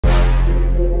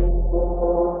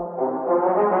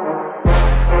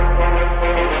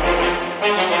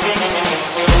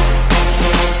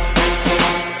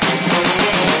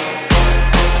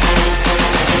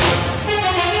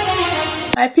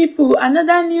People,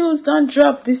 another news don't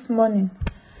drop this morning,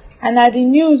 and na the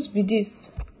news be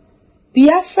this: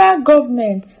 Biafra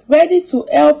government ready to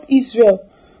help Israel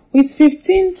with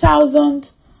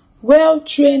 15,000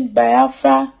 well-trained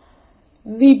Biafra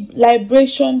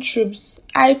liberation troops.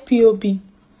 IPOB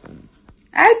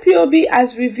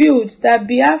has revealed that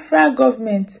Biafra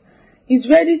government is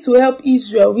ready to help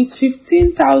Israel with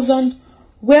 15,000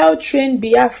 well-trained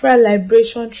Biafra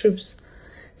liberation troops.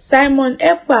 Simon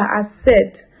Ekpa has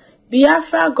said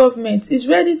Biafra government is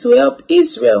ready to help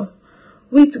Israel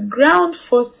with ground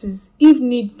forces if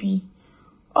need be,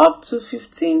 up to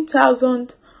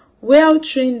 15,000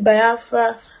 well-trained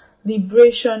Biafra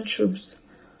liberation troops.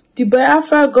 The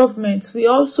Biafra government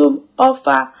will also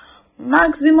offer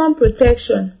maximum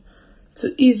protection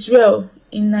to Israel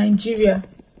in Nigeria.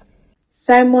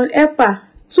 Simon Ekpa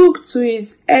took to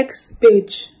his X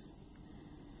page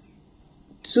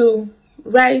to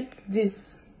write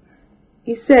this.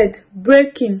 He said,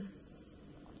 breaking: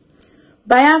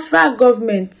 Biafra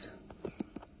government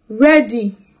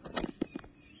ready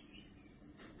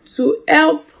to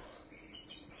help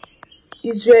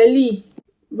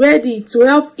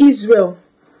Israel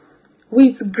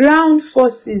with ground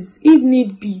forces if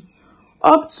need be,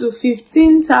 up to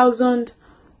 15,000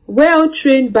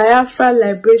 well-trained Biafra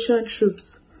liberation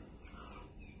troops.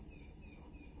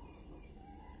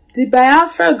 The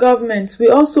Biafra government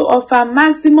will also offer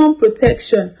maximum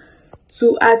protection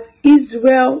to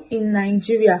Israel in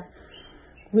Nigeria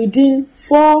within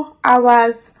 4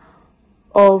 hours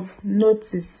of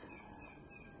notice.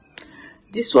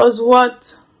 This was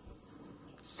what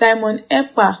Simon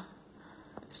Ekpa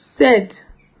said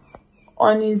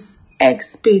on his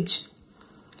X page,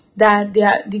 that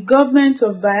the government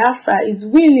of Biafra is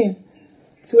willing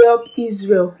to help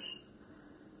Israel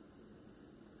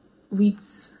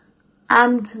with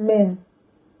armed men.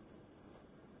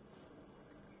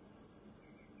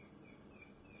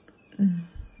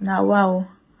 Now wow,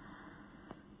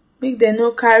 make dem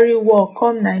no carry war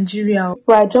come Nigeria.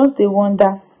 But I just dey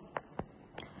wonder,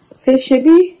 say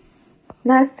shebi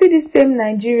na still the same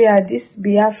Nigeria this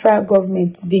Biafra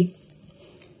government dey,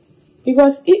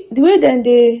 because the way dem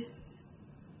dey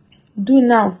do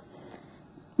now,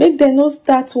 make dem no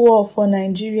start war for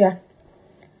Nigeria,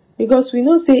 because we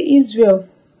know say Israel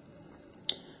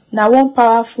na one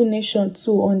powerful nation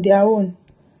too on their own,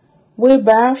 wey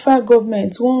Biafra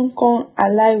government wan come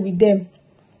ally with them.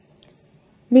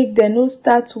 Make dem no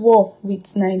start war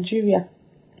with Nigeria.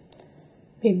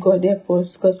 May God help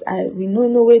us, because we no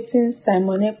know wetin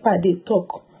Simon Ekpa dey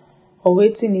talk, or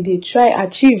wetin he dey try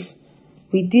achieve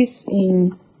with this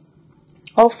in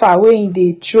offer wey he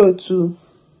dey throw to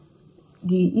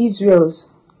the Israels.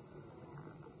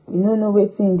 We no know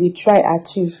wetin he dey try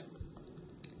achieve.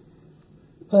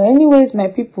 But anyways, my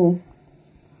people,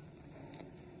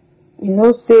 we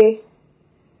know say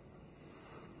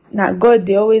na God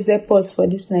dey always help us for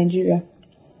this Nigeria,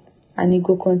 and he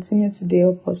go continue to dey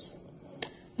help us.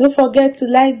 Don't forget to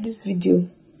like this video,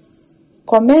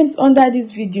 comment under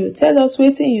this video, tell us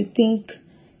wetin you think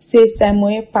say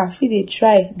Simon Ekpa fit dey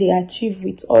try dey achieve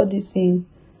with all this in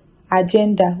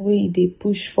agenda wey they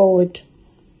push forward.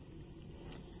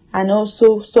 And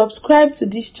also subscribe to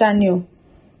this channel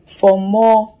for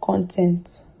more content.